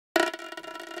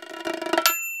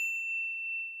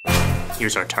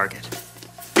Here's our target.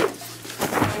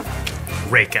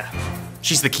 Reka.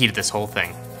 She's the key to this whole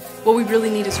thing. What we really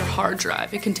need is her hard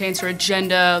drive. It contains her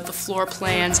agenda, the floor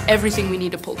plans, everything we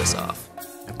need to pull this off.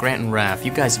 Now, Grant and Raph,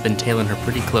 you guys have been tailing her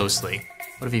pretty closely.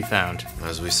 What have you found?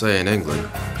 As we say in England,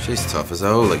 she's tough as a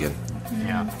hooligan.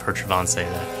 Yeah, Pertrevon say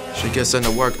that. She gets into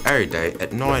work every day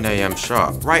at 9 a.m.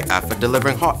 sharp, right after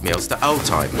delivering hot meals to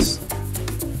old-timers.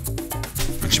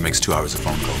 And she makes 2 hours of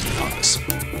phone calls in the office.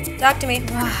 Talk to me.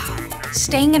 Wow.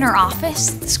 Staying in her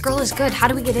office? This girl is good. How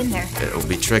do we get in there? It'll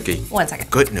be tricky. 1 second.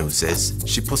 Good news is,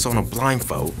 she puts on a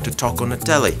blindfold to talk on the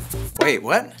telly. Wait,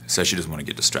 what? Says she doesn't want to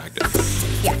get distracted.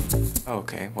 Yeah.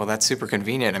 Okay, well that's super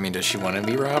convenient. I mean, does she want to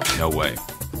be robbed? No way.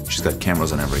 She's got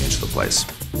cameras on every inch of the place.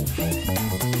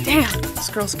 Damn, this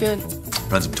girl's good.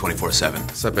 Runs them 24/7.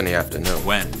 Except in the afternoon.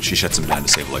 When? She shuts them down to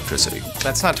save electricity.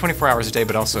 That's not 24 hours a day,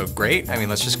 but also great. I mean,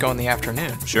 let's just go in the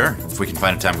afternoon. Sure, if we can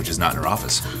find a time which is not in her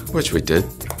office. Which we did.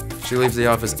 She leaves the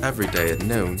office every day at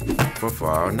noon for a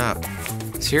 4-hour nap.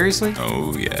 Seriously?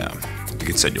 Oh, yeah. You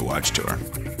could set your watch to her.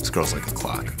 This girl's like a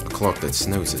clock. A clock that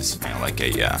snoozes. Yeah, like a,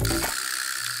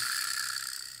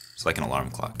 it's like an alarm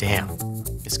clock. Damn,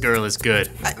 this girl is good.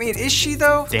 I mean, is she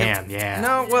though? Damn, yeah.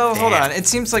 No, well, hold Damn. on. It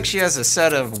seems like she has a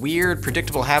set of weird,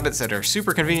 predictable habits that are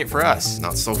super convenient for us.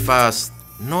 Not so fast.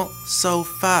 Not so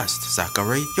fast,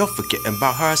 Zachary. You're forgetting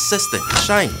about her assistant,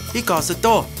 Shane. He guards the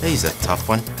door. He's a tough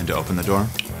one. And to open the door,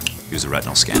 use a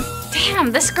retinal scan.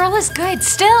 Damn, this girl is good.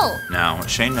 Still. Now,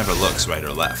 Shane never looks right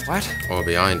or left. What? Or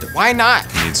behind him. Why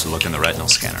not? He needs to look in the retinal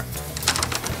scanner.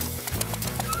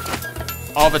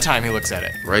 All the time he looks at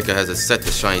it. Reka has it set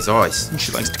to Shane's eyes. And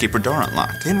she likes to keep her door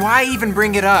unlocked. Then why even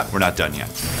bring it up? We're not done yet.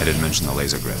 I didn't mention the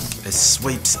laser grid. It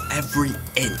sweeps every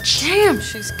inch. Damn,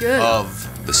 she's good.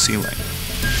 Of the ceiling.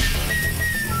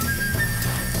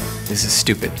 This is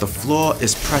stupid. The floor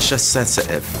is pressure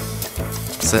sensitive.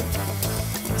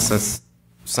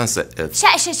 Sensitive.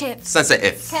 Shit.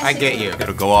 Sensitive. I get you.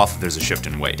 It'll go off if there's a shift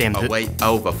in weight. Damn, A weight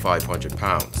over 500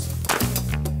 pounds.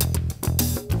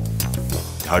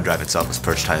 The hard drive itself is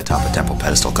perched high atop a temple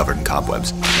pedestal covered in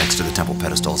cobwebs. Next to the temple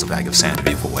pedestal is a bag of sand of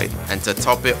equal weight. And to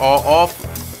top it all off,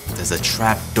 there's a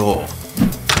trap door.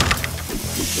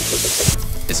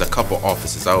 It's a couple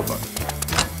offices over.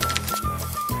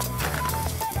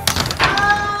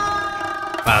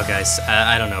 Wow, guys,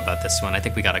 I don't know about this one. I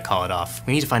think we gotta call it off.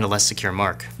 We need to find a less secure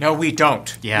mark. No, we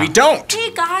don't. Yeah. We don't!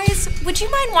 Hey guys, would you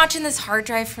mind watching this hard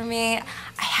drive for me?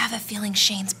 I have a feeling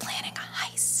Shane's planning a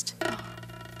heist.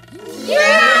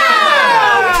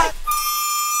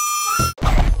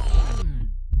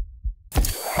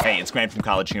 Hey, it's Grant from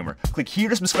College Humor. Click here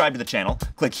to subscribe to the channel.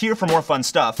 Click here for more fun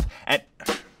stuff. And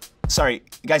sorry,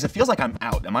 guys, it feels like I'm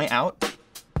out. Am I out?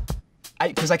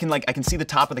 Because I can see the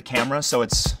top of the camera, so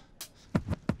it's.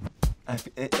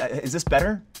 Is this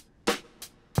better? All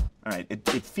right, it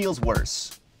feels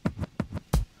worse.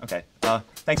 Okay.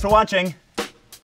 Thanks for watching.